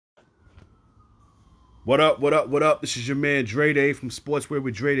What up, what up, what up? This is your man Dre Day from Sportswear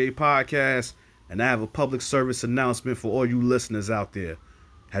with Dre Day Podcast, and I have a public service announcement for all you listeners out there.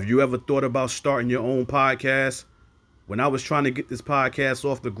 Have you ever thought about starting your own podcast? When I was trying to get this podcast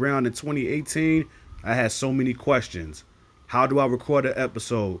off the ground in 2018, I had so many questions. How do I record an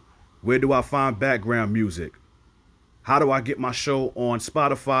episode? Where do I find background music? How do I get my show on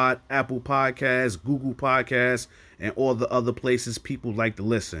Spotify, Apple Podcasts, Google Podcasts, and all the other places people like to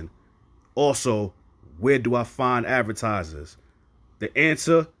listen? Also, where do I find advertisers? The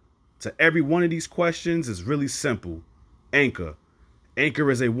answer to every one of these questions is really simple. Anchor.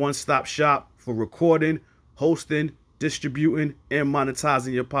 Anchor is a one-stop shop for recording, hosting, distributing, and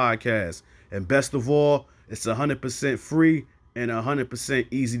monetizing your podcast. And best of all, it's 100% free and 100%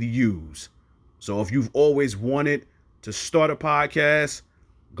 easy to use. So if you've always wanted to start a podcast,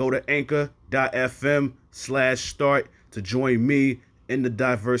 go to anchor.fm/start to join me in the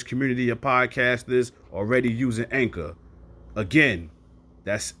diverse community of podcasters already using Anchor. Again,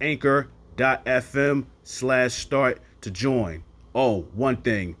 that's anchor.fm/start to join. Oh, one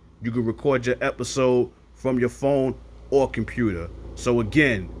thing, you can record your episode from your phone or computer. So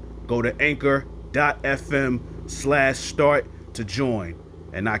again, go to anchor.fm/start to join.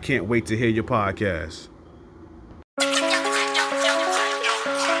 And I can't wait to hear your podcast.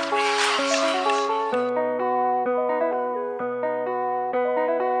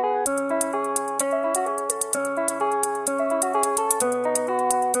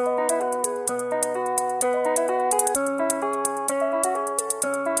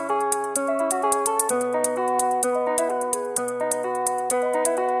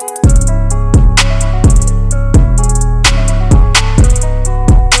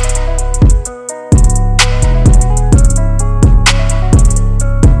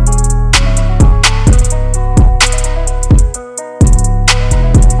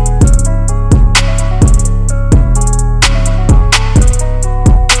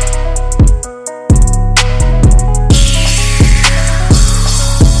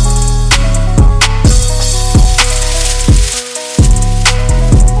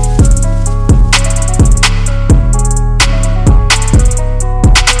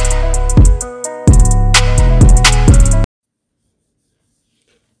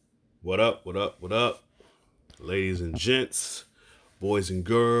 What up, what up, what up? Ladies and gents, boys and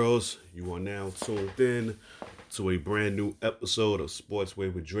girls, you are now tuned in to a brand new episode of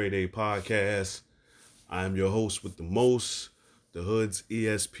Sportswear with Dre Day Podcast. I am your host with the most, the Hood's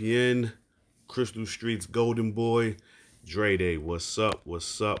ESPN, Crystal Street's Golden Boy, Dre Day. What's up,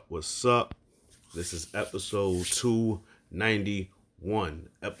 what's up, what's up? This is episode 291,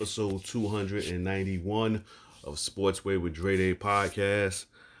 episode 291 of Sportswear with Dre Day Podcast.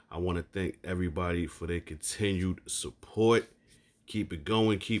 I want to thank everybody for their continued support. Keep it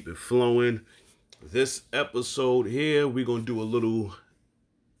going, keep it flowing. This episode here, we're going to do a little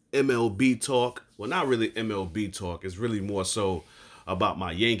MLB talk. Well, not really MLB talk. It's really more so about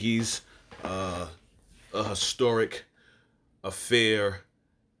my Yankees. A historic affair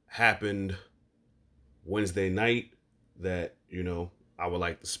happened Wednesday night that, I would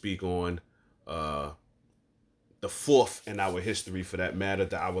like to speak on. The fourth in our history, for that matter,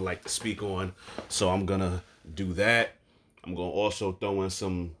 that I would like to speak on. So I'm going to do that. I'm going to also throw in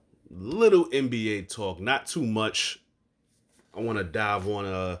some little NBA talk, not too much. I want to dive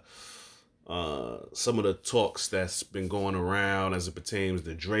on some of the talks that's been going around as it pertains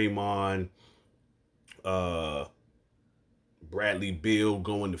to Draymond, Bradley Beal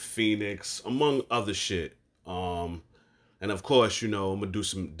going to Phoenix, among other shit. And of course, I'm going to do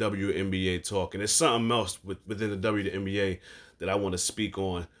some WNBA talk. And there's something else within the WNBA that I want to speak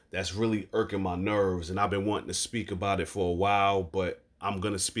on that's really irking my nerves. And I've been wanting to speak about it for a while, but I'm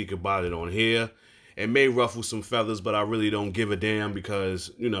going to speak about it on here. It may ruffle some feathers, but I really don't give a damn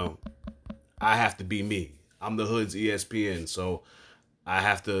because, I have to be me. I'm the Hood's ESPN, so I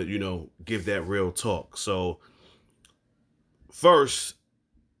have to, give that real talk. So first,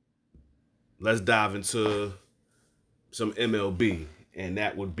 let's dive into some MLB, and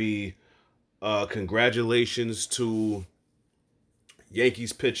that would be congratulations to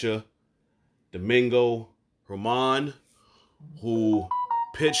Yankees pitcher Domingo, who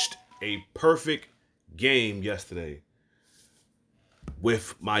pitched a perfect game yesterday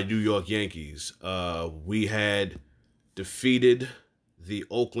with my New York Yankees. We had defeated the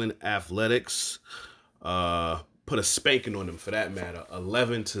Oakland Athletics, put a spanking on them for that matter,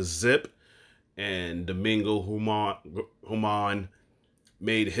 11-0. And Domingo Germán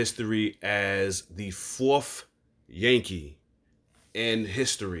made history as the fourth Yankee in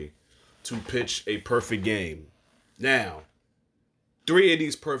history to pitch a perfect game. Now, 3 of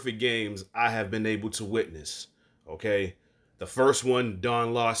these perfect games I have been able to witness. Okay. The first one,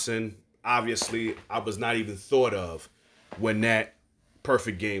 Don Larson, obviously I was not even thought of when that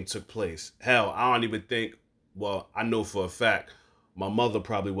perfect game took place. Hell, I don't even think, well, I know for a fact my mother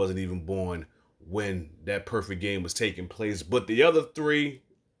probably wasn't even born when that perfect game was taking place. But the other 3,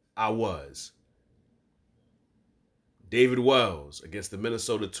 I was. David Wells against the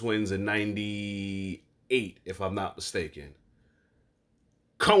Minnesota Twins in 98, if I'm not mistaken.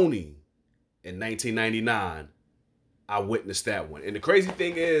 Coney in 1999. I witnessed that one. And the crazy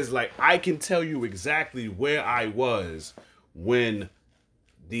thing is, like, I can tell you exactly where I was when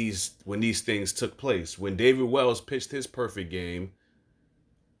these things took place. When David Wells pitched his perfect game,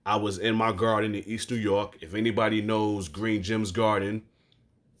 I was in my garden in East New York. If anybody knows Green Jim's Garden,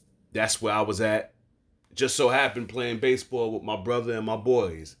 that's where I was at. Just so happened playing baseball with my brother and my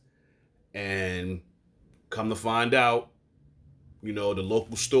boys. And come to find out, the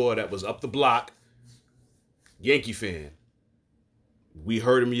local store that was up the block, Yankee fan. We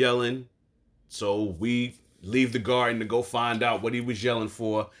heard him yelling, so we leave the garden to go find out what he was yelling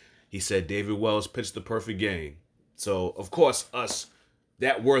for. He said David Wells pitched the perfect game. So, of course, us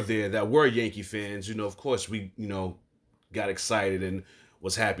that were there, that were Yankee fans, of course we, got excited and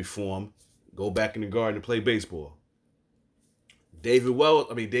was happy for him. Go back in the garden and play baseball. David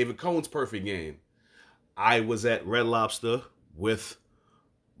Cohn's perfect game. I was at Red Lobster with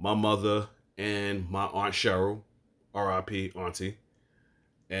my mother and my Aunt Cheryl, R.I.P. Auntie.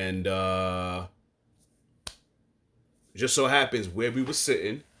 And just so happens where we were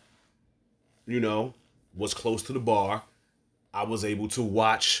sitting, was close to the bar. I was able to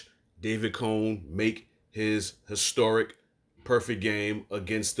watch David Cohn make his historic perfect game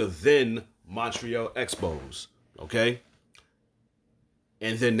against the then Montreal Expos. Okay?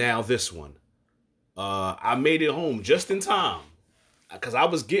 And then now this one. I made it home just in time because I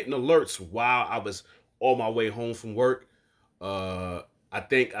was getting alerts while I was on my way home from work. I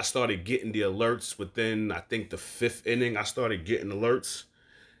think I started getting the alerts within, the 5th inning. I started getting alerts,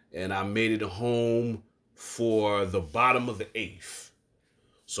 and I made it home for the bottom of the 8th.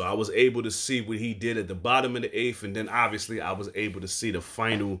 So I was able to see what he did at the bottom of the 8th, and then obviously I was able to see the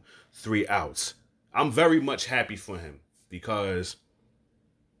final 3 outs. I'm very much happy for him because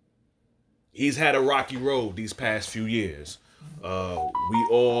he's had a rocky road these past few years. We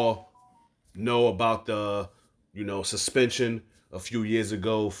all know about the, suspension a few years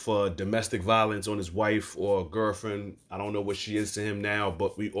ago for domestic violence on his wife or girlfriend. I don't know what she is to him now,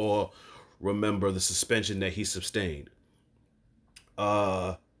 but we all remember the suspension that he sustained.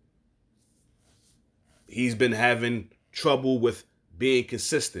 He's been having trouble with being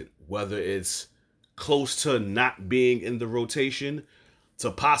consistent, whether it's close to not being in the rotation,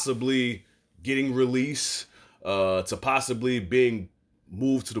 to possibly getting released, to possibly being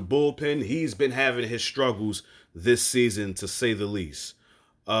moved to the bullpen. He's been having his struggles this season, to say the least.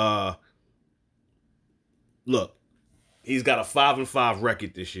 Look, he's got a 5-5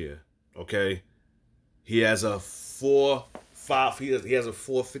 record this year. Okay, he has a 4.5. He has a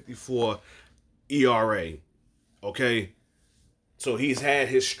 4.54 ERA. Okay, so he's had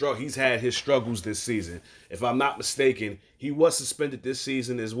his struggles this season. If I'm not mistaken, he was suspended this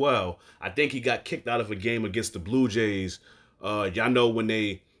season as well. I think he got kicked out of a game against the Blue Jays. Y'all know when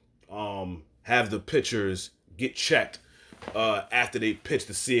they have the pitchers get checked after they pitch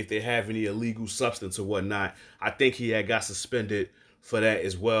to see if they have any illegal substance or whatnot. I think he had got suspended for that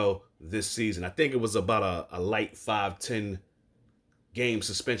as well this season. I think it was about a light 5-10 game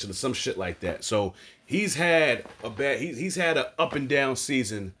suspension or some shit like that. So he's had he's had an up and down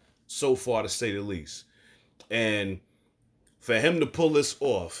season so far, to say the least. And for him to pull this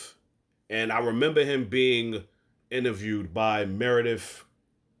off, and I remember him being interviewed by Meredith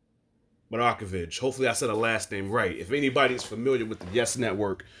Markovich. Hopefully I said her last name right. If anybody's familiar with the Yes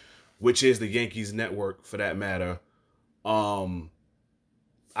Network, which is the Yankees network for that matter,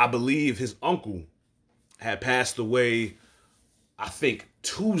 I believe his uncle had passed away, I think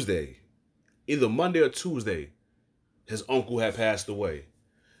Tuesday, either Monday or Tuesday, his uncle had passed away.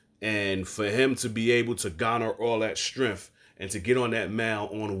 And for him to be able to garner all that strength and to get on that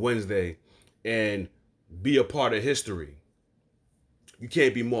mound on Wednesday and be a part of history, you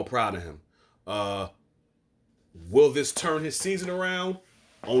can't be more proud of him. Will this turn his season around?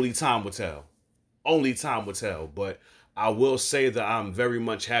 Only time will tell. Only time will tell. But I will say that I'm very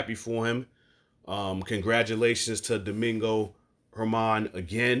much happy for him. Congratulations to Domingo Herman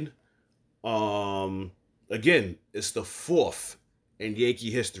again. Again, it's the 4th in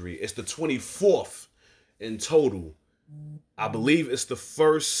Yankee history. It's the 24th in total. I believe it's the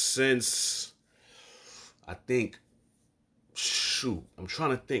first since, I think, shoot, I'm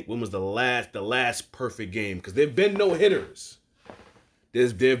trying to think. When was the last perfect game? Because there've been no hitters.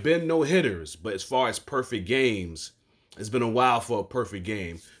 There've been no hitters, but as far as perfect games, it's been a while for a perfect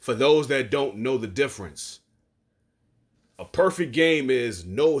game. For those that don't know the difference, a perfect game is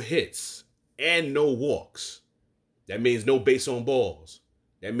no hits and no walks. That means no base on balls.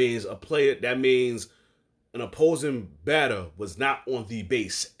 That means an opposing batter was not on the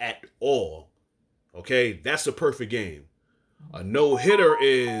base at all. Okay, that's a perfect game. A no-hitter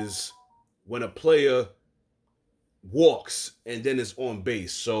is when a player walks and then is on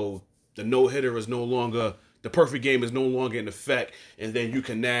base. So the no-hitter is no longer, the perfect game is no longer in effect, and then you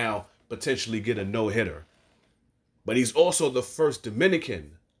can now potentially get a no-hitter. But he's also the first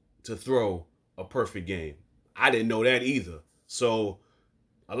Dominican to throw a perfect game. I didn't know that either. So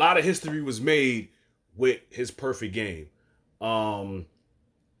a lot of history was made with his perfect game.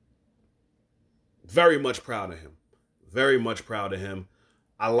 Very much proud of him. Very much proud of him.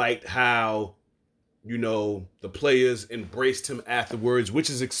 I liked how, the players embraced him afterwards, which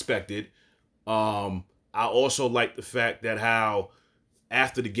is expected. I also like the fact that how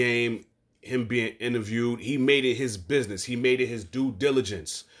after the game, him being interviewed, he made it his business. He made it his due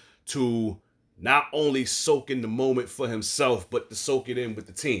diligence to not only soak in the moment for himself, but to soak it in with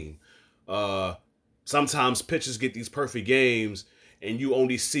the team. Sometimes pitchers get these perfect games and you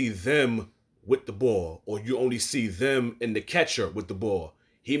only see them with the ball, or you only see them and the catcher with the ball.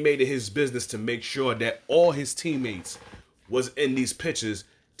 He made it his business to make sure that all his teammates was in these pitches,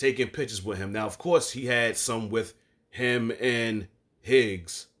 taking pictures with him. Now, of course, he had some with him and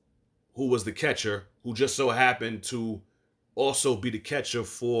Higgs, who was the catcher, who just so happened to also be the catcher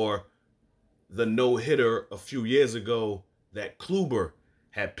for the no-hitter a few years ago that Kluber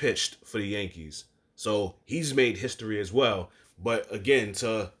had pitched for the Yankees. So he's made history as well. But again,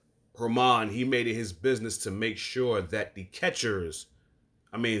 to Herman, he made it his business to make sure that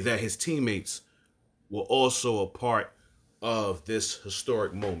that his teammates were also a part of this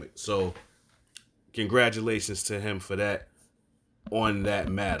historic moment. So congratulations to him for that on that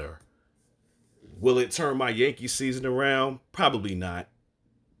matter. Will it turn my Yankee season around? Probably not.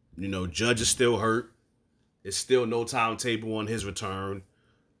 Judge is still hurt. It's still no timetable on his return.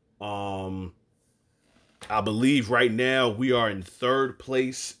 I believe right now we are in third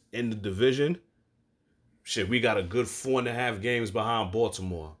place in the division. Shit, we got a good 4.5 games behind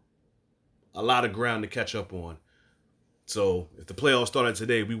Baltimore. A lot of ground to catch up on. So if the playoffs started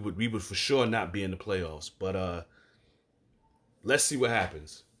today, we would for sure not be in the playoffs. But let's see what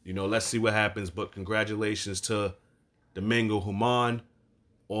happens. Let's see what happens. But congratulations to Domingo Human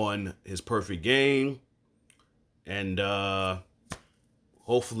on his perfect game. And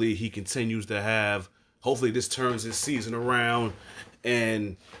hopefully he continues to have, hopefully this turns his season around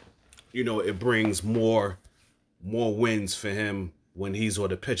and, it brings more wins for him when he's on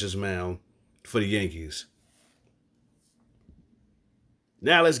the pitcher's mound for the Yankees.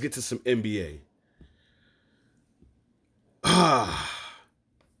 Now let's get to some NBA.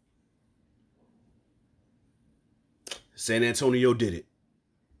 San Antonio did it.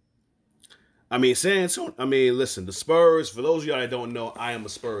 Listen, the Spurs, for those of y'all that don't know, I am a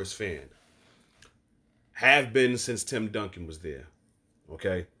Spurs fan. Have been since Tim Duncan was there.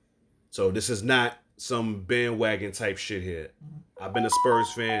 Okay? So this is not some bandwagon type shit here. I've been a Spurs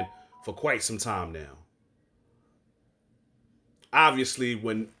fan for quite some time now. Obviously,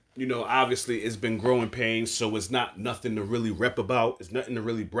 it's been growing pains, so it's not nothing to really rep about. It's nothing to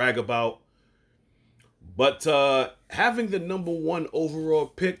really brag about. But having the number 1 overall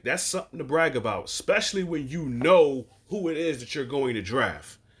pick, that's something to brag about, especially when you know who it is that you're going to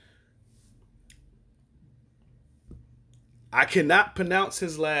draft. I cannot pronounce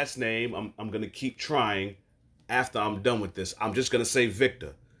his last name. I'm going to keep trying after I'm done with this. I'm just going to say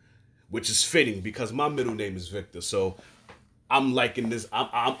Victor, which is fitting because my middle name is Victor. So I'm liking this.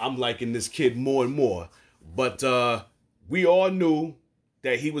 I'm liking this kid more and more. But we all knew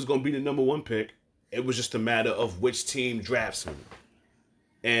that he was going to be the number 1 pick. It was just a matter of which team drafts him.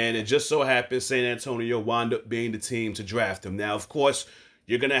 And it just so happened San Antonio wound up being the team to draft him. Now, of course,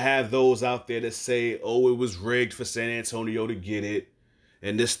 you're going to have those out there that say, oh, it was rigged for San Antonio to get it,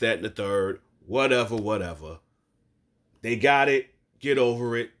 and this, that, and the third. Whatever. They got it. Get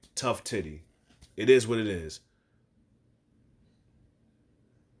over it. Tough titty. It is what it is.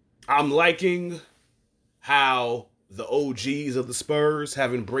 I'm liking how the OGs of the Spurs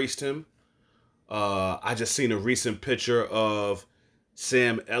have embraced him. I just seen a recent picture of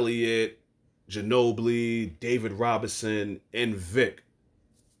Sam Elliott, Ginobili, David Robinson, and Vic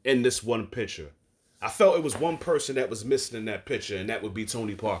in this one picture. I felt it was one person that was missing in that picture, and that would be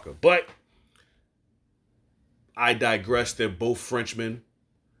Tony Parker. But I digress. They're both Frenchmen.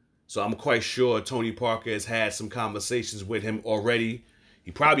 So I'm quite sure Tony Parker has had some conversations with him already.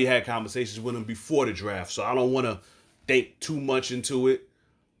 He probably had conversations with him before the draft. So I don't want to think too much into it.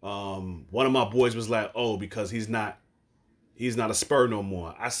 One of my boys was like, "Oh, because he's not a Spur no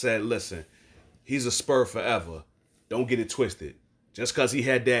more." I said, "Listen, he's a Spur forever. Don't get it twisted. Just because he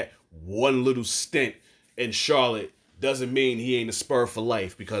had that one little stint in Charlotte doesn't mean he ain't a Spur for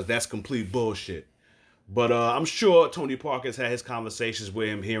life, because that's complete bullshit." But I'm sure Tony Parker's had his conversations with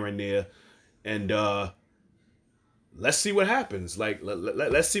him here and there. And let's see what happens.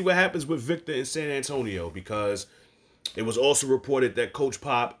 Let's see what happens with Victor in San Antonio, because it was also reported that Coach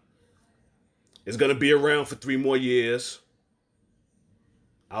Pop is going to be around for 3 more years.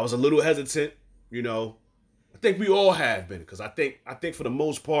 I was a little hesitant, I think we all have been, because I think for the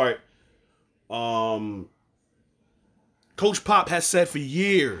most part, Coach Pop has said for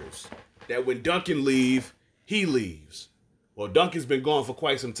years that when Duncan leaves, he leaves. Well, Duncan's been gone for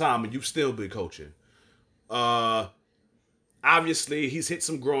quite some time, and you've still been coaching. Obviously, he's hit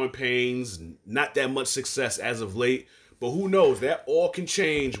some growing pains, not that much success as of late. But who knows? That all can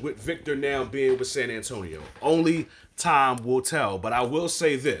change with Victor now being with San Antonio. Only time will tell. But I will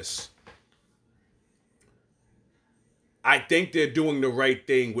say this. I think they're doing the right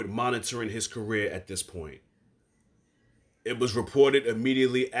thing with monitoring his career at this point. It was reported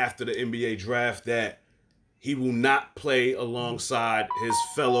immediately after the NBA draft that he will not play alongside his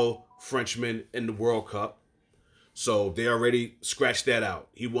fellow Frenchmen in the World Cup. So they already scratched that out.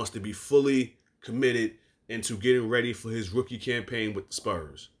 He wants to be fully committed into getting ready for his rookie campaign with the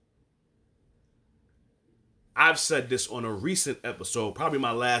Spurs. I've said this on a recent episode, probably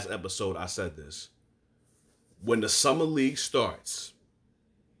my last episode, I said this. When the Summer League starts,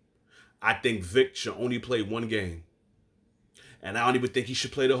 I think Vic should only play 1 game. And I don't even think he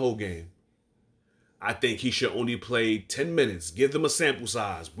should play the whole game. I think he should only play 10 minutes. Give them a sample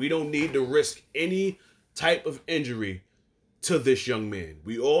size. We don't need to risk any type of injury to this young man.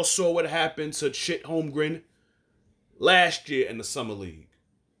 We all saw what happened to Chet Holmgren last year in the Summer League.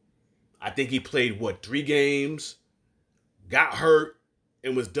 I think he played, 3 games, got hurt,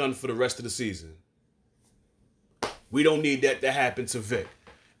 and was done for the rest of the season. We don't need that to happen to Vic.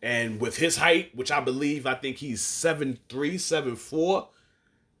 And with his height, which I think he's 7'3", 7'4",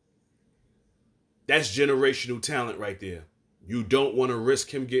 that's generational talent right there. You don't want to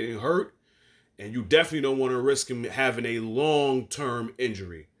risk him getting hurt, and you definitely don't want to risk him having a long-term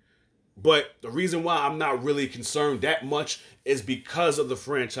injury. But the reason why I'm not really concerned that much is because of the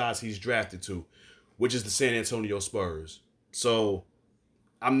franchise he's drafted to, which is the San Antonio Spurs. So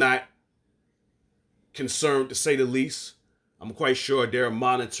I'm not concerned, to say the least. I'm quite sure they're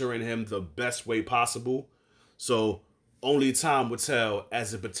monitoring him the best way possible. So only time will tell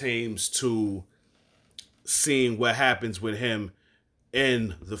as it pertains to seeing what happens with him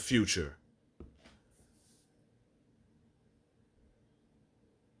in the future.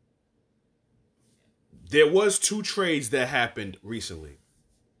 There was 2 trades that happened recently.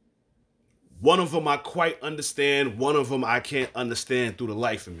 One of them I quite understand. One of them I can't understand through the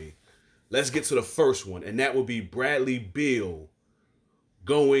life of me. Let's get to the first one, and that would be Bradley Beal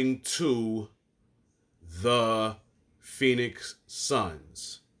going to the Phoenix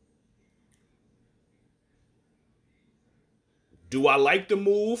Suns. Do I like the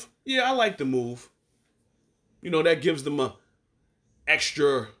move? Yeah, I like the move. That gives them a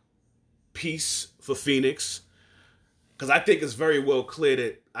extra piece for Phoenix. Because I think it's very well clear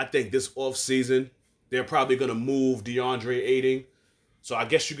that I think this offseason, they're probably going to move DeAndre Ayton. So I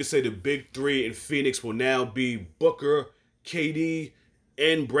guess you could say the big 3 in Phoenix will now be Booker, KD,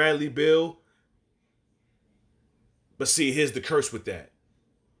 and Bradley Beal. But see, here's the curse with that.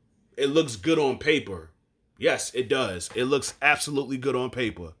 It looks good on paper. Yes, it does. It looks absolutely good on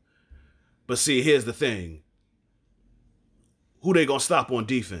paper. But see, here's the thing. Who they gonna stop on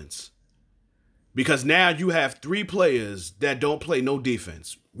defense? Because now you have 3 players that don't play no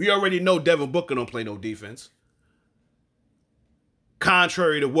defense. We already know Devin Booker don't play no defense.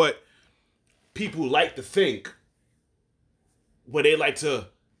 Contrary to what people like to think, where they like to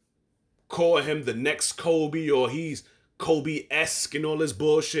call him the next Kobe, or he's Kobe-esque and all this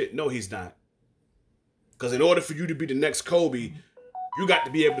bullshit. No, he's not. Because in order for you to be the next Kobe, you got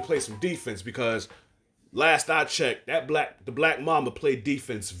to be able to play some defense. Because last I checked, the Black Mamba played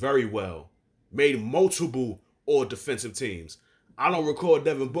defense very well. Made multiple all-defensive teams. I don't recall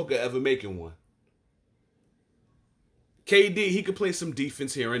Devin Booker ever making one. KD, he could play some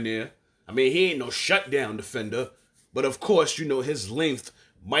defense here and there. I mean, he ain't no shutdown defender. But of course, his length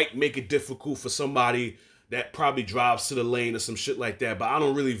might make it difficult for somebody that probably drives to the lane or some shit like that. But I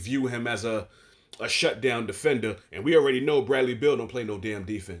don't really view him as a a shutdown defender, and we already know Bradley Beal don't play no damn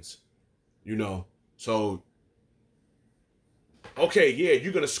defense. So okay, yeah,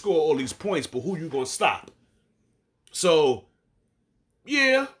 you're gonna score all these points, but who you gonna stop? So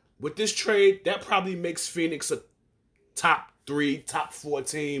yeah, with this trade, that probably makes Phoenix a top 3, top 4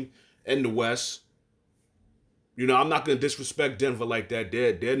 team in the West. I'm not gonna disrespect Denver like that.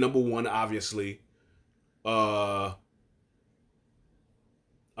 They're number 1, obviously.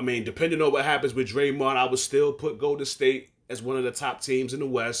 Depending on what happens with Draymond, I would still put Golden State as one of the top teams in the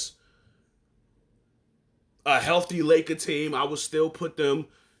West. A healthy Laker team, I would still put them,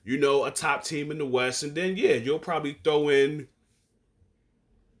 a top team in the West. And then, yeah, you'll probably throw in,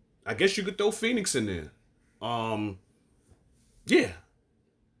 I guess you could throw Phoenix in there. Yeah.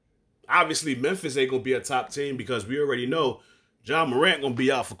 Obviously, Memphis ain't going to be a top team because we already know John Morant going to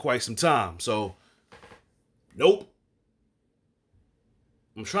be out for quite some time. So, nope.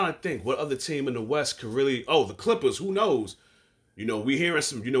 I'm trying to think what other team in the West could really... Oh, the Clippers, who knows? We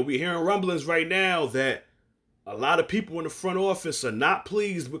hearing rumblings right now that a lot of people in the front office are not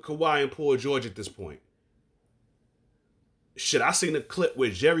pleased with Kawhi and Paul George at this point. Shit, I seen a clip where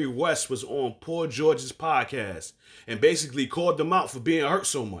Jerry West was on Paul George's podcast and basically called them out for being hurt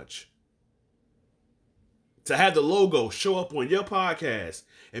so much. To have the logo show up on your podcast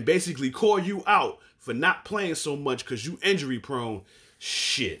and basically call you out for not playing so much because you injury prone.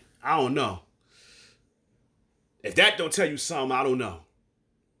 Shit, I don't know. If that don't tell you something, I don't know.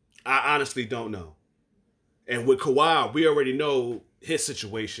 I honestly don't know. And with Kawhi, we already know his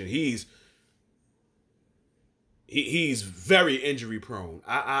situation. He's very injury prone.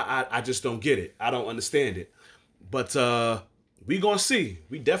 I just don't get it. I don't understand it. But we gonna see.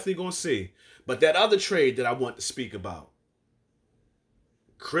 We definitely gonna see. But that other trade that I want to speak about,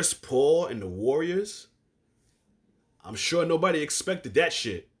 Chris Paul and the Warriors, I'm sure nobody expected that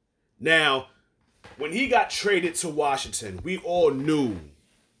shit. Now, when he got traded to Washington, we all knew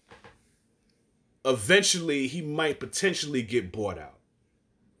eventually he might potentially get bought out.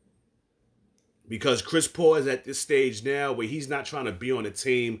 Because Chris Paul is at this stage now where he's not trying to be on a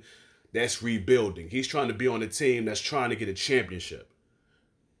team that's rebuilding. He's trying to be on a team that's trying to get a championship.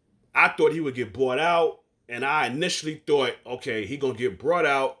 I thought he would get bought out, and I initially thought, okay, he's going to get brought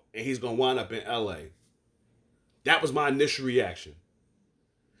out, and he's going to wind up in LA. That was my initial reaction.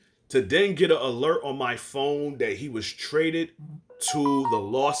 To then get an alert on my phone that he was traded to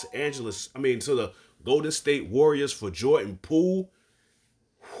the Golden State Warriors for Jordan Poole.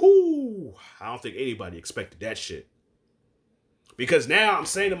 Whoo! I don't think anybody expected that shit. Because now I'm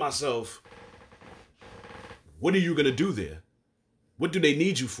saying to myself, what are you going to do there? What do they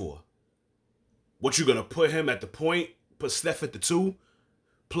need you for? What, you going to put him at the point, put Steph at the 2,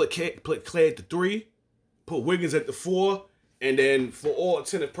 put Clay at the 3, put Wiggins at the 4, and then for all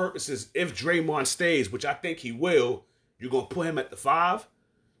intended purposes, if Draymond stays, which I think he will, you're going to put him at the 5?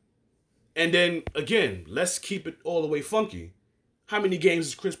 And then, again, let's keep it all the way funky. How many games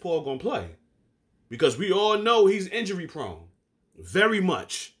is Chris Paul going to play? Because we all know he's injury prone. Very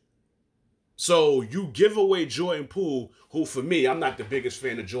much. So you give away Jordan Poole, who for me, I'm not the biggest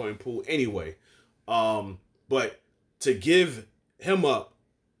fan of Jordan Poole anyway. But to give him up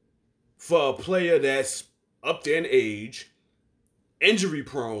for a player that's up there in age, injury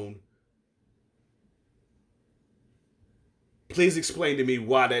prone, please explain to me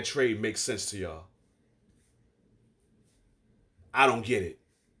why that trade makes sense to y'all. I don't get it.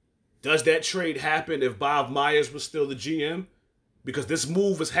 Does that trade happen if Bob Myers was still the GM? Because this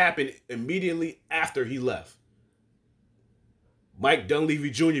move was happened immediately after he left. Mike Dunleavy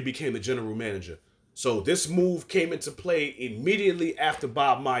Jr. became the general manager. So this move came into play immediately after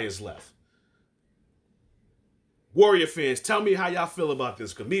Bob Myers left. Warrior fans, tell me how y'all feel about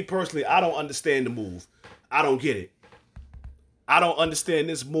this. Because me personally, I don't understand the move. I don't get it. I don't understand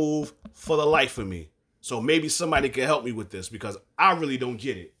this move for the life of me. So maybe somebody can help me with this because I really don't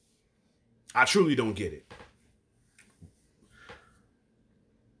get it. I truly don't get it.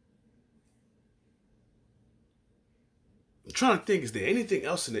 I'm trying to think, is there anything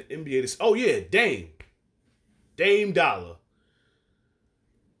else in the NBA? Oh, yeah, Dame. Dame Dollar.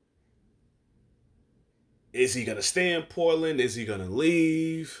 Is he going to stay in Portland? Is he going to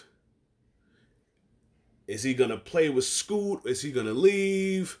leave? Is he going to play with Scoot? Is he going to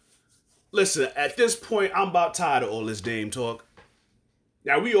leave? Listen, at this point, I'm about tired of all this Dame talk.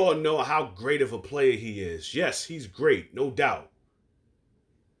 Now, we all know how great of a player he is. Yes, he's great, no doubt.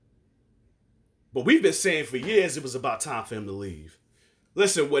 But we've been saying for years it was about time for him to leave.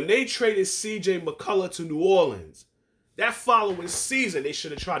 Listen, when they traded C.J. McCullough to New Orleans, that following season, they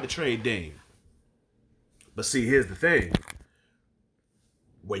should have tried to trade Dame. But see, here's the thing.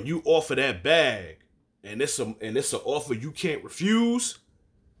 when you offer that bag and it's an offer you can't refuse,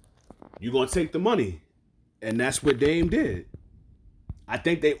 you're gonna take the money. And that's what Dame did. I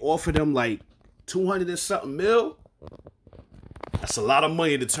think they offered him like 200 and something mil. That's a lot of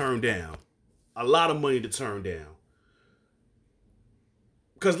money to turn down. A lot of money to turn down.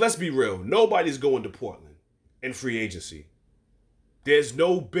 Because let's be real, nobody's going to Portland in free agency. There's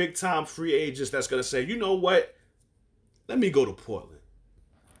no big time free agents that's going to say, you know what? Let me go to Portland.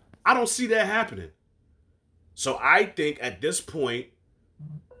 I don't see that happening. So I think at this point,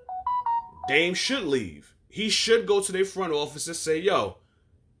 Dame should leave. He should go to their front office and say, yo,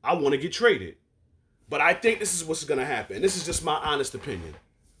 I want to get traded. But I think this is what's going to happen. This is just my honest opinion.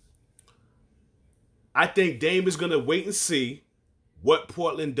 I think Dame is going to wait and see what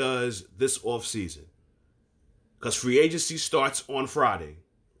Portland does this offseason. Because free agency starts on Friday.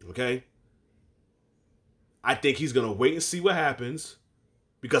 Okay? I think he's going to wait and see what happens.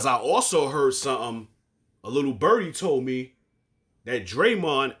 Because I also heard something, a little birdie told me that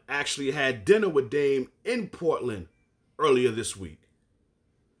Draymond actually had dinner with Dame in Portland earlier this week.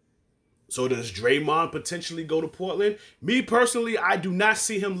 So does Draymond potentially go to Portland? Me personally, I do not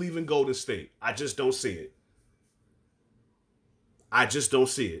see him leaving Golden State. I just don't see it. I just don't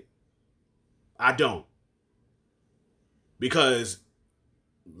see it. I don't. Because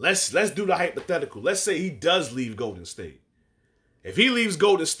let's do the hypothetical. Let's say he does leave Golden State. If he leaves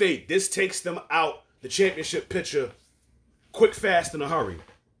Golden State, this takes them out the championship picture quick, fast, in a hurry.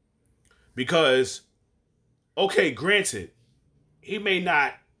 Because, okay, granted, he may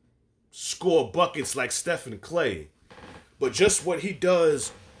not score buckets like Steph and Clay, but just what he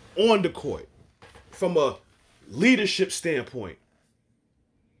does on the court, from a leadership standpoint,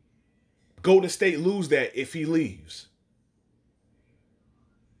 Golden State lose that if he leaves.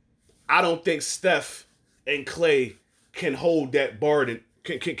 I don't think Steph and Clay can hold that burden,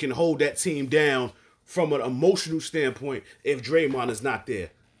 can hold that team down from an emotional standpoint if Draymond is not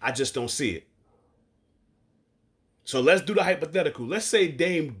there. I just don't see it. So let's do the hypothetical. Let's say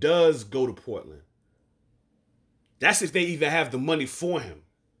Dame does go to Portland. That's if they even have the money for him.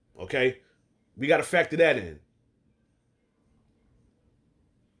 Okay? We got to factor that in.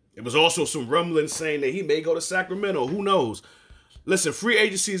 There was also some rumblings saying that he may go to Sacramento. Who knows? Listen, free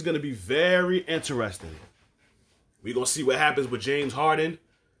agency is going to be very interesting. We're going to see what happens with James Harden.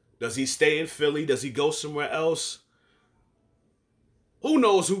 Does he stay in Philly? Does he go somewhere else? Who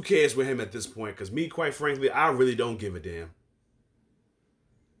knows? Who cares with him at this point? Because me, quite frankly, I really don't give a damn.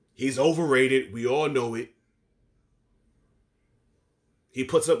 He's overrated. We all know it. He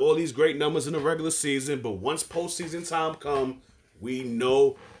puts up all these great numbers in the regular season, but once postseason time comes, we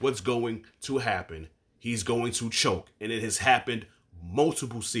know what's going to happen. He's going to choke. And it has happened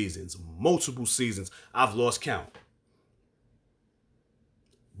multiple seasons. Multiple seasons. I've lost count.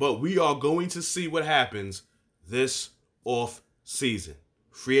 But we are going to see what happens this off season.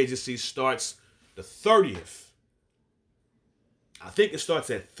 Free agency starts the 30th. I think it starts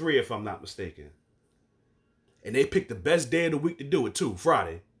at 3 if I'm not mistaken. And they picked the best day of the week to do it too,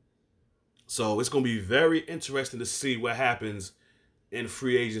 Friday. So it's going to be very interesting to see what happens in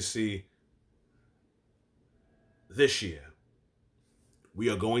free agency this year. We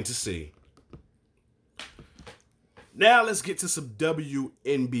are going to see. Now let's get to some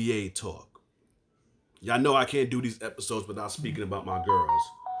WNBA talk. Y'all know I can't do these episodes without speaking about my girls.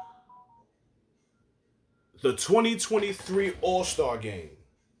 The 2023 All-Star Game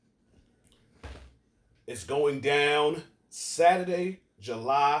is going down Saturday,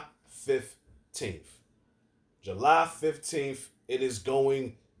 July 15th. July 15th, it is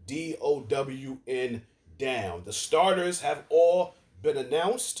going DOWN down. The starters have all been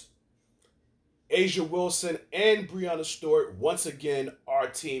announced. Asia Wilson and Breanna Stewart, once again, are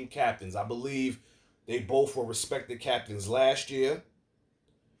team captains. I believe they both were respected captains last year.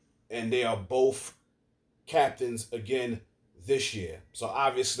 And they are both captains again this year. So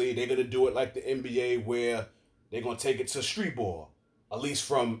obviously, they're going to do it like the NBA where they're going to take it to street ball. At least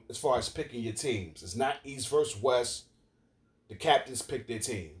from as far as picking your teams. It's not East versus West. The captains pick their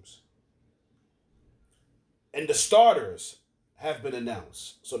teams. And the starters have been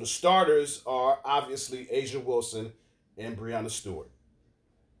announced. So the starters are obviously Asia Wilson and Breanna Stewart.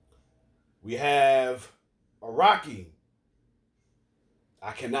 We have Araki.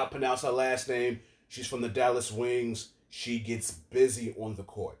 I cannot pronounce her last name. She's from the Dallas Wings. She gets busy on the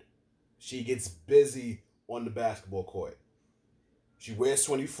court. She gets busy on the basketball court. She wears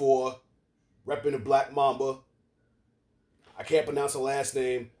 24, repping the Black Mamba. I can't pronounce her last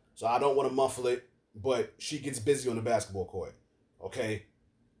name, so I don't want to muffle it, but she gets busy on the basketball court. Okay?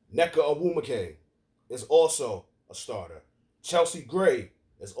 Nneka Onwuemeke is also a starter. Chelsea Gray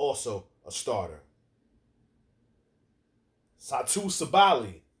is also a starter. Satu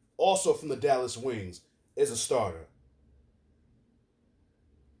Sabali, also from the Dallas Wings, is a starter.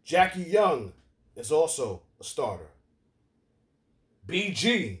 Jackie Young is also a starter.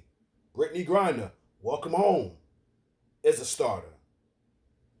 BG, Brittany Griner, welcome home, is a starter.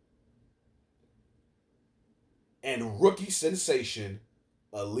 And rookie sensation,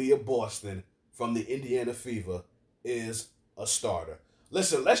 Aaliyah Boston from the Indiana Fever, is a starter.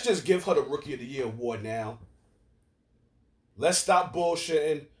 Listen, let's just give her the Rookie of the Year award now. Let's stop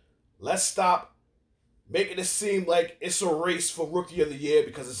bullshitting. Let's stop making it seem like it's a race for Rookie of the Year,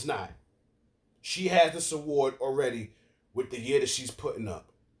 because it's not. She has this award already with the year that she's putting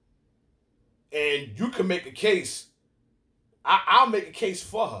up. And you can make a case. I'll make a case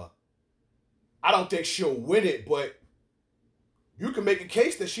for her. I don't think she'll win it, but you can make a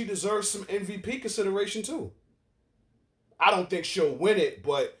case that she deserves some MVP consideration too. I don't think she'll win it,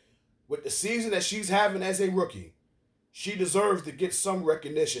 but with the season that she's having as a rookie, she deserves to get some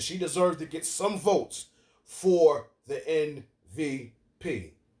recognition. She deserves to get some votes for the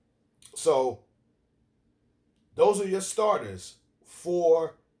MVP. So, those are your starters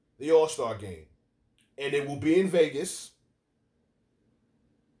for the All-Star game. And it will be in Vegas.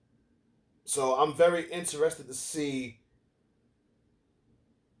 So, I'm very interested to see.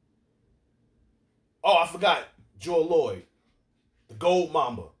 Oh, I forgot. Joy Lloyd, the Gold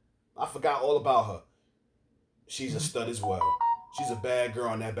Mamba. I forgot all about her. She's a stud as well. She's a bad girl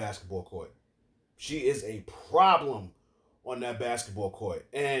on that basketball court. She is a problem on that basketball court.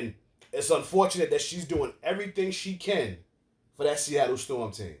 And it's unfortunate that she's doing everything she can for that Seattle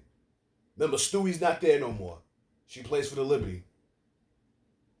Storm team. Remember, Stewie's not there no more. She plays for the Liberty.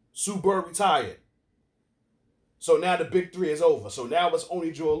 Sue Bird retired. So now the big three is over. So now it's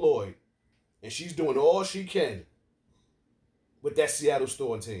only Joy Lloyd. And she's doing all she can with that Seattle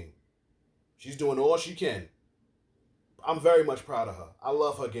Storm team. She's doing all she can. I'm very much proud of her. I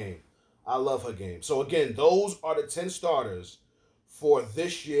love her game. I love her game. So again, those are the 10 starters for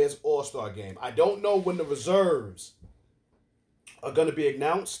this year's All-Star game. I don't know when the reserves are going to be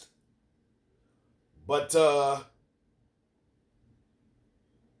announced, but I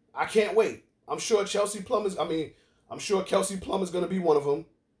can't wait. I'm sure Kelsey Plum is going to be one of them.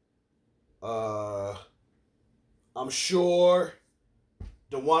 I'm sure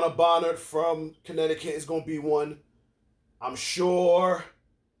DeWanna Bonner from Connecticut is going to be one. I'm sure.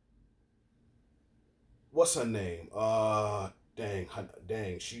 What's her name?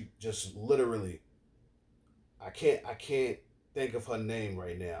 Dang. She just literally. I can't think of her name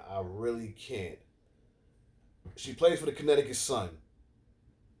right now. I really can't. She plays for the Connecticut Sun.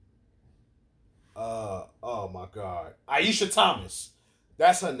 Oh my God. Aisha Thomas.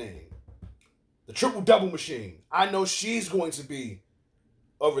 That's her name. The triple-double machine. I know she's going to be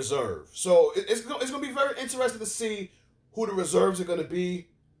a reserve. So it's going to be very interesting to see who the reserves are going to be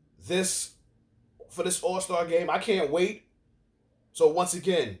for this All-Star game. I can't wait. So once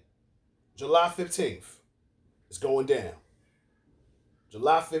again, July 15th is going down.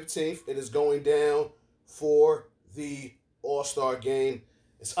 July 15th, it is going down for the All-Star game.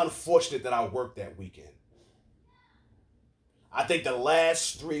 It's unfortunate that I worked that weekend. I think the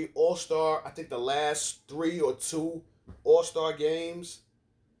last three or two All-Star games,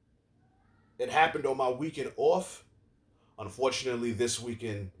 it happened on my weekend off. Unfortunately,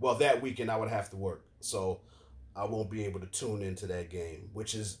 that weekend I would have to work. So I won't be able to tune into that game,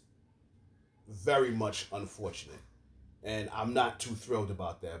 which is very much unfortunate. And I'm not too thrilled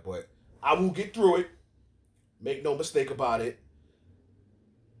about that, but I will get through it. Make no mistake about it.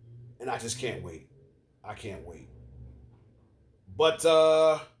 And I just can't wait. I can't wait. But,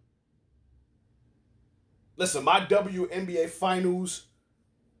 listen, my WNBA Finals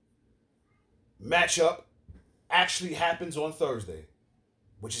matchup actually happens on Thursday,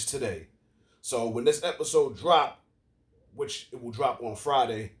 which is today. So when this episode drops, which it will drop on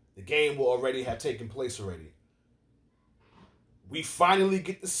Friday, the game will already have taken place already. We finally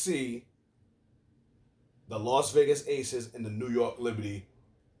get to see the Las Vegas Aces and the New York Liberty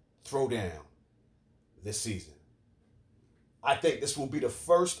throw down this season. I think this will be the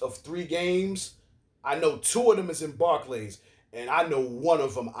first of 3 games. I know 2 of them is in Barclays, and I know one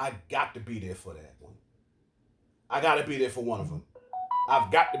of them I got to be there for that one. I got to be there for one of them.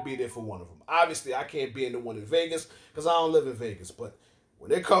 I've got to be there for one of them. Obviously, I can't be in the one in Vegas because I don't live in Vegas. But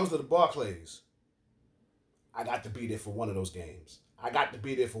when it comes to the Barclays, I got to be there for one of those games. I got to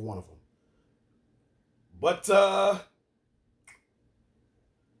be there for one of them. But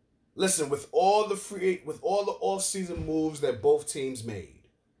listen, with all the off-season moves that both teams made,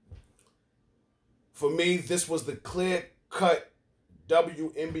 for me, this was the clear-cut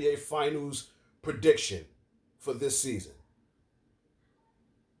WNBA Finals prediction for this season.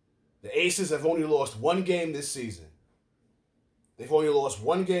 The Aces have only lost one game this season. They've only lost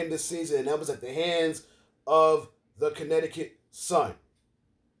one game this season, and that was at the hands of the Connecticut Sun.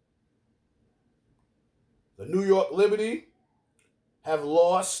 The New York Liberty have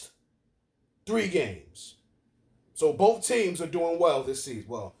lost 3 games. So both teams are doing well this season.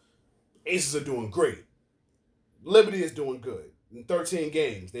 Well, Aces are doing great. Liberty is doing good. In 13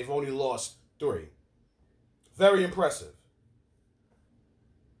 games, they've only lost 3. Very impressive.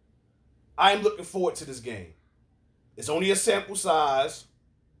 I'm looking forward to this game. It's only a sample size.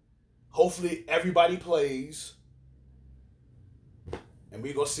 Hopefully everybody plays. And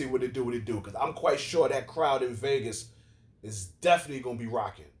we're going to see what they do. Because I'm quite sure that crowd in Vegas is definitely going to be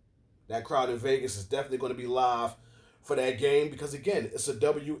rocking. That crowd in Vegas is definitely going to be live for that game. Because, again, it's a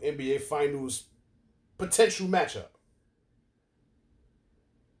WNBA Finals potential matchup.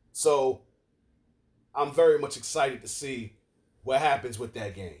 So, I'm very much excited to see what happens with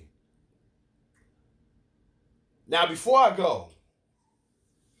that game. Now, before I go,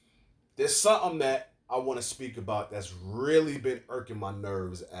 there's something that I want to speak about that's really been irking my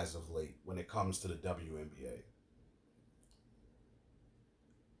nerves as of late when it comes to the WNBA.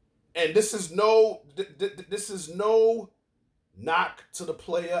 And this is no knock to the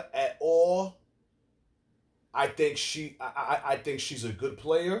player at all. I think she's a good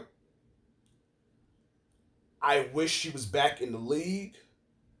player. I wish she was back in the league.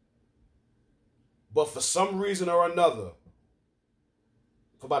 But for some reason or another,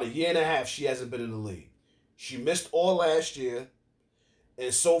 for about 1.5 years, she hasn't been in the league. She missed all last year,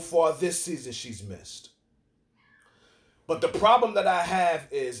 and so far this season she's missed. But the problem that I have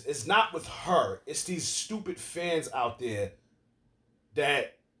is it's not with her. It's these stupid fans out there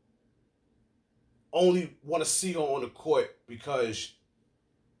that only want to see her on the court because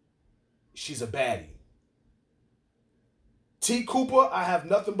she's a baddie. T. Cooper, I have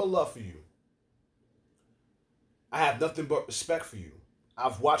nothing but love for you. I have nothing but respect for you.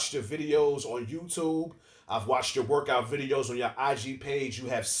 I've watched your videos on YouTube. I've watched your workout videos on your IG page. You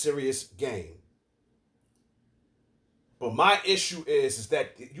have serious game. But my issue is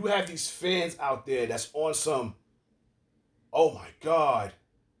that you have these fans out there that's on some, oh my God,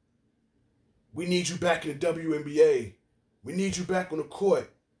 we need you back in the WNBA. We need you back on the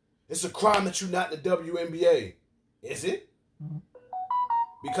court. It's a crime that you're not in the WNBA. Is it?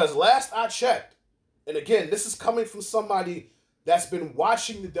 Because last I checked, and again, this is coming from somebody that's been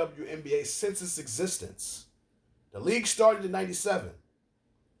watching the WNBA since its existence. The league started in 97.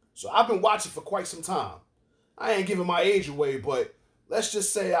 So I've been watching for quite some time. I ain't giving my age away, but let's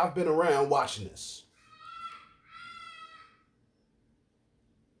just say I've been around watching this.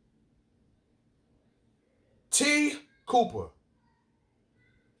 T. Cooper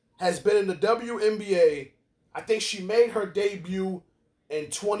has been in the WNBA. I think she made her debut in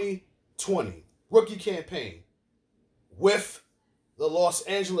 2020, rookie campaign, with the Los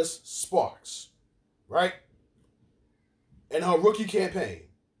Angeles Sparks, right? In her rookie campaign,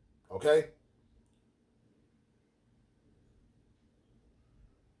 okay?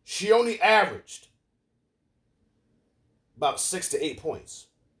 She only averaged about 6 to 8 points.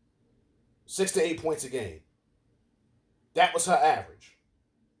 6 to 8 points a game. That was her average,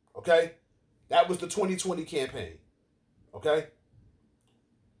 okay? That was the 2020 campaign, okay?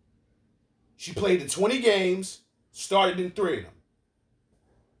 She played in 20 games, started in 3 of them.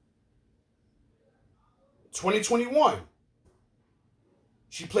 2021,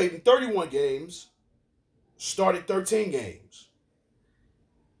 she played in 31 games, started 13 games.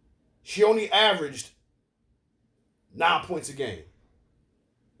 She only averaged 9 points a game.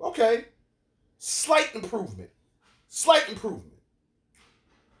 Okay. Slight improvement. Slight improvement.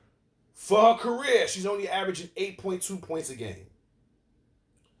 For her career, she's only averaging 8.2 points a game.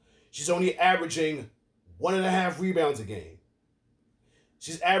 She's only averaging 1.5 rebounds a game.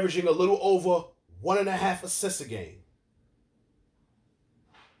 She's averaging a little over 1.5 assists a game.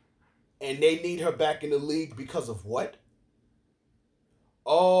 And they need her back in the league because of what?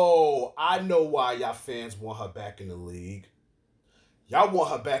 Oh, I know why y'all fans want her back in the league. Y'all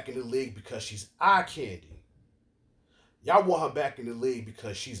want her back in the league because she's eye candy. Y'all want her back in the league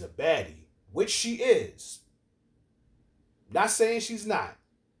because she's a baddie, which she is. Not saying she's not.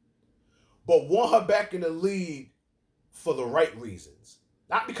 But want her back in the league for the right reasons.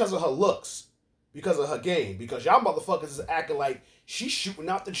 Not because of her looks, because of her game. Because y'all motherfuckers is acting like she's shooting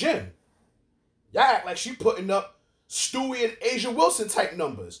out the gym. Y'all act like she putting up Stewie and Asia Wilson type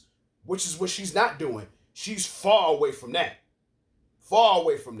numbers, which is what she's not doing. She's far away from that. Far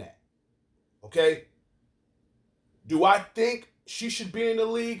away from that. Okay? Do I think she should be in the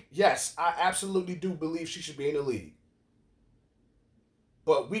league? Yes, I absolutely do believe she should be in the league.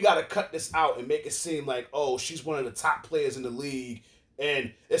 But we got to cut this out and make it seem like, oh, she's one of the top players in the league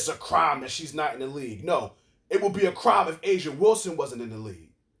and it's a crime that she's not in the league. No, it would be a crime if Asia Wilson wasn't in the league.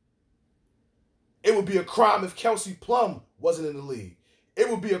 It would be a crime if Kelsey Plum wasn't in the league. It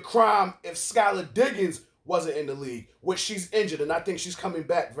would be a crime if Skylar Diggins wasn't in the league, which she's injured, and I think she's coming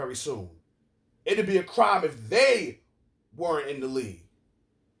back very soon. It'd be a crime if they weren't in the league.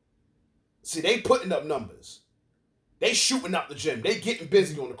 See, they putting up numbers. They shooting up the gym. They getting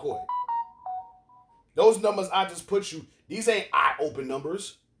busy on the court. Those numbers I just put you, these ain't eye-open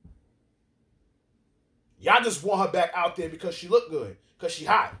numbers. Y'all just want her back out there because she look good, because she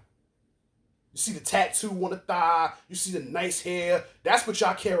hot. You see the tattoo on the thigh. You see the nice hair. That's what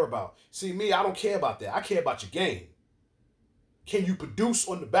y'all care about. See, me, I don't care about that. I care about your game. Can you produce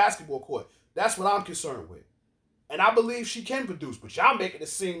on the basketball court? That's what I'm concerned with. And I believe she can produce, but y'all making it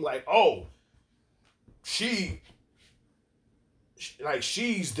seem like, oh, she's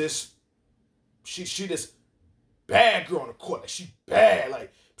this, she this bad girl on the court. Like, she bad.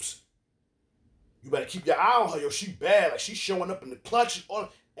 Like, psst, you better keep your eye on her. Yo, she bad. Like, she's showing up in the clutch. And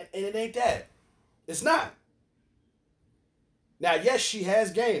it ain't that. It's not. Now, yes, she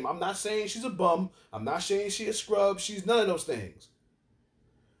has game. I'm not saying she's a bum. I'm not saying she's a scrub. She's none of those things.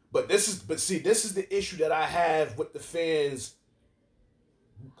 But this is the issue that I have with the fans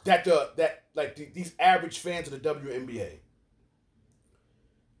these average fans of the WNBA.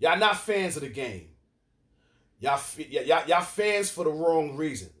 Y'all not fans of the game. Y'all fans for the wrong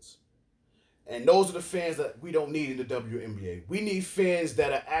reasons. And those are the fans that we don't need in the WNBA. We need fans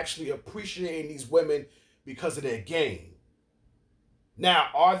that are actually appreciating these women because of their game. Now,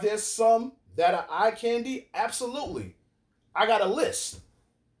 are there some that are eye candy? Absolutely. I got a list.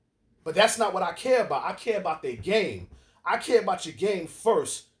 But that's not what I care about. I care about their game. I care about your game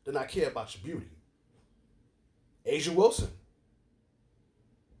first, then I care about your beauty. Asia Wilson.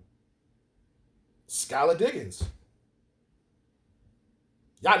 Skylar Diggins.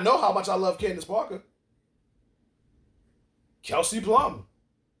 Y'all know how much I love Candace Parker. Kelsey Plum.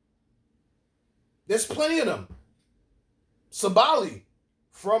 There's plenty of them. Sabali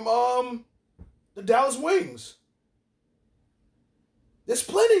from the Dallas Wings. There's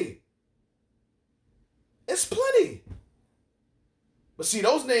plenty. It's plenty. But see,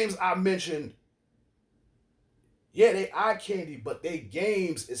 those names I mentioned, yeah, they eye candy, but they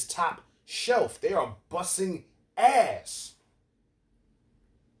games is top shelf. They are busting ass.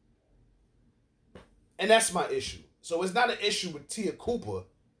 And that's my issue. So it's not an issue with Tia Cooper.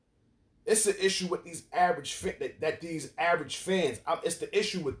 It's an issue with these average these average fans. It's the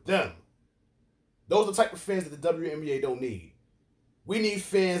issue with them. Those are the type of fans that the WNBA don't need. We need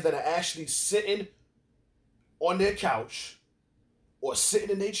fans that are actually sitting on their couch or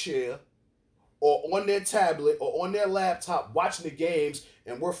sitting in their chair or on their tablet or on their laptop watching the games,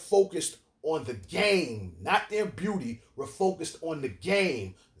 and we're focused on the game, not their beauty. We're focused on the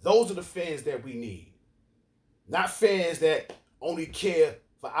game. Those are the fans that we need. Not fans that only care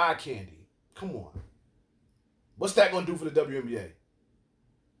for eye candy. Come on. What's that going to do for the WNBA?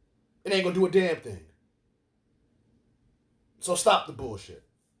 It ain't going to do a damn thing. So stop the bullshit.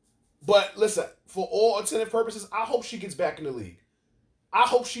 But listen, for all intended purposes, I hope she gets back in the league. I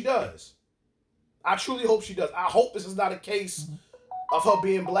hope she does. I truly hope she does. I hope this is not a case of her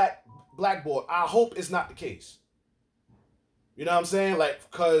being blackballed. I hope it's not the case. You know what I'm saying? Like,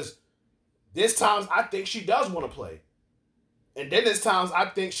 because there's times I think she does want to play. And then there's times I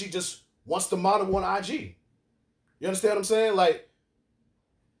think she just wants to model on IG. You understand what I'm saying? Like,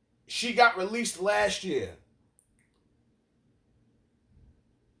 she got released last year.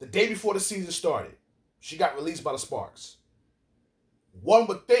 The day before the season started. She got released by the Sparks. One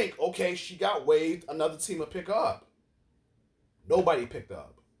would think, okay, she got waived, another team would pick her up. Nobody picked her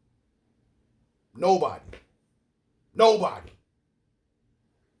up. Nobody.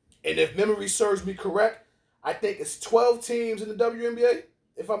 And if memory serves me correct, I think it's 12 teams in the WNBA,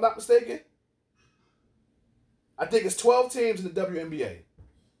 if I'm not mistaken. I think it's 12 teams in the WNBA.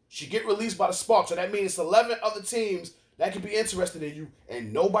 She get released by the Sparks, so that means it's 11 other teams that could be interested in you,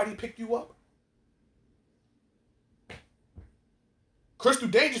 and nobody picked you up. Crystal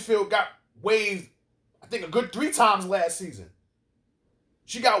Dangerfield got waived, I think, a good 3 times last season.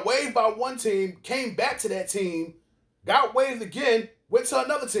 She got waived by one team, came back to that team, got waived again, went to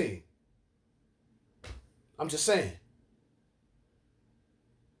another team. I'm just saying.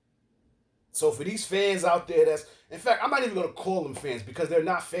 So for these fans out there in fact, I'm not even going to call them fans because they're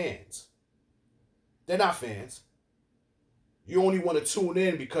not fans. They're not fans. You only want to tune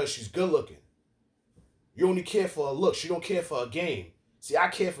in because she's good looking. You only care for her looks. You don't care for her game. See, I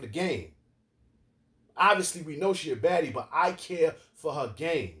care for the game. Obviously, we know she a baddie, but I care for her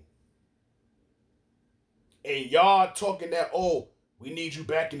game. And y'all talking that, oh, we need you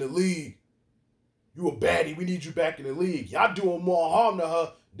back in the league. You a baddie, we need you back in the league. Y'all doing more harm to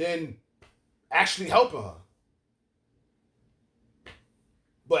her than actually helping her.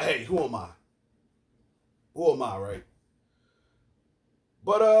 But hey, who am I? Who am I, right?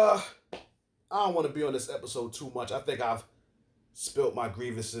 But I don't want to be on this episode too much. I think I've spilt my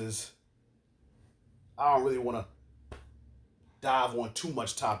grievances. I don't really want to dive on too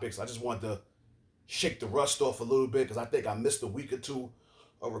much topics. I just want to shake the rust off a little bit because I think I missed a week or two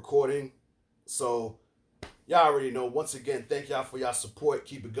of recording. So y'all already know. Once again, thank y'all for y'all support.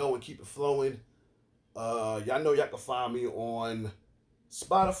 Keep it going. Keep it flowing. Y'all know y'all can find me on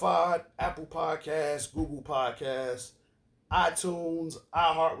Spotify, Apple Podcasts, Google Podcasts, iTunes,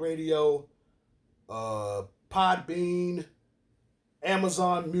 iHeartRadio, Podbean,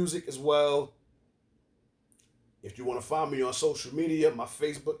 Amazon Music as well. If you want to find me on social media, my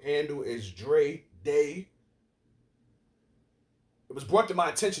Facebook handle is Dre Day. It was brought to my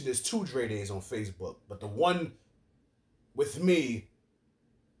attention there's 2 Dre Days on Facebook, but the one with me,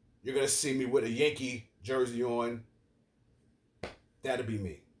 you're going to see me with a Yankee jersey on. That'll be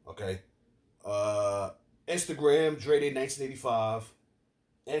me, okay? Instagram, Dre Day 1985,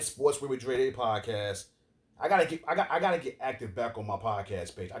 and Sportswear with Dre Day podcast. I gotta get active back on my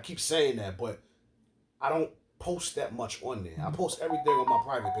podcast page. I keep saying that, but I don't post that much on there. I post everything on my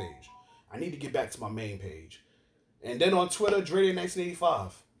private page. I need to get back to my main page. And then on Twitter, Dre Day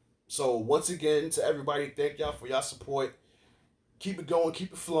 1985. So once again, to everybody, thank y'all for y'all support. Keep it going,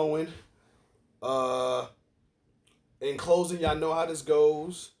 keep it flowing. In closing, y'all know how this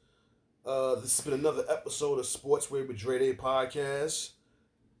goes. This has been another episode of Sportswear with Dre Day podcast.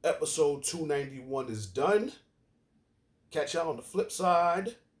 Episode 291 is done. Catch y'all on the flip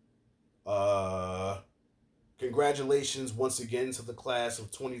side. Congratulations once again to the class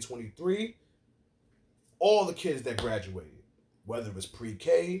of 2023. All the kids that graduated, whether it was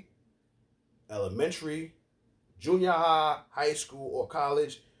pre-K, elementary, junior high, high school, or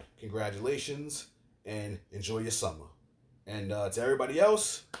college, congratulations and enjoy your summer. And to everybody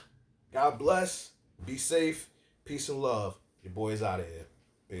else, God bless, be safe, peace and love. Your boy's out of here.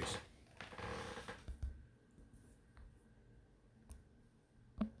 Peace.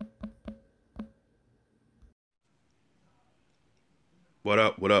 What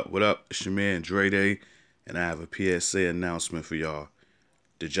up, what up, what up? It's your man Dre Day, and I have a PSA announcement for y'all.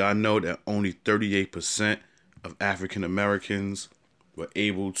 Did y'all know that only 38% of African Americans were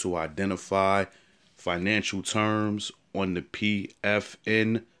able to identify financial terms on the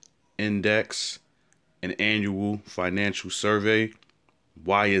PFN Index, an annual financial survey?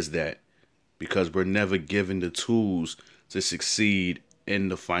 Why is that? Because we're never given the tools to succeed in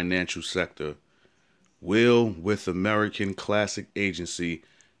the financial sector. Will with American Classic Agency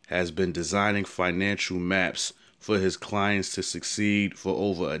has been designing financial maps for his clients to succeed for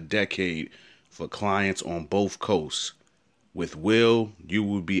over a decade for clients on both coasts. With Will, you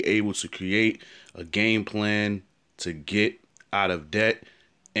will be able to create a game plan to get out of debt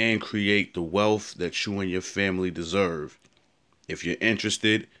and create the wealth that you and your family deserve. If you're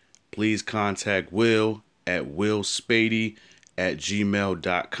interested, please contact Will at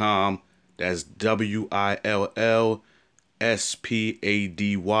willspady@gmail.com. That's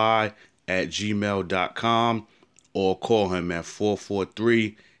WILLSPADY@gmail.com, or call him at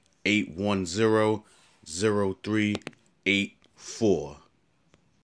 443-810-0384.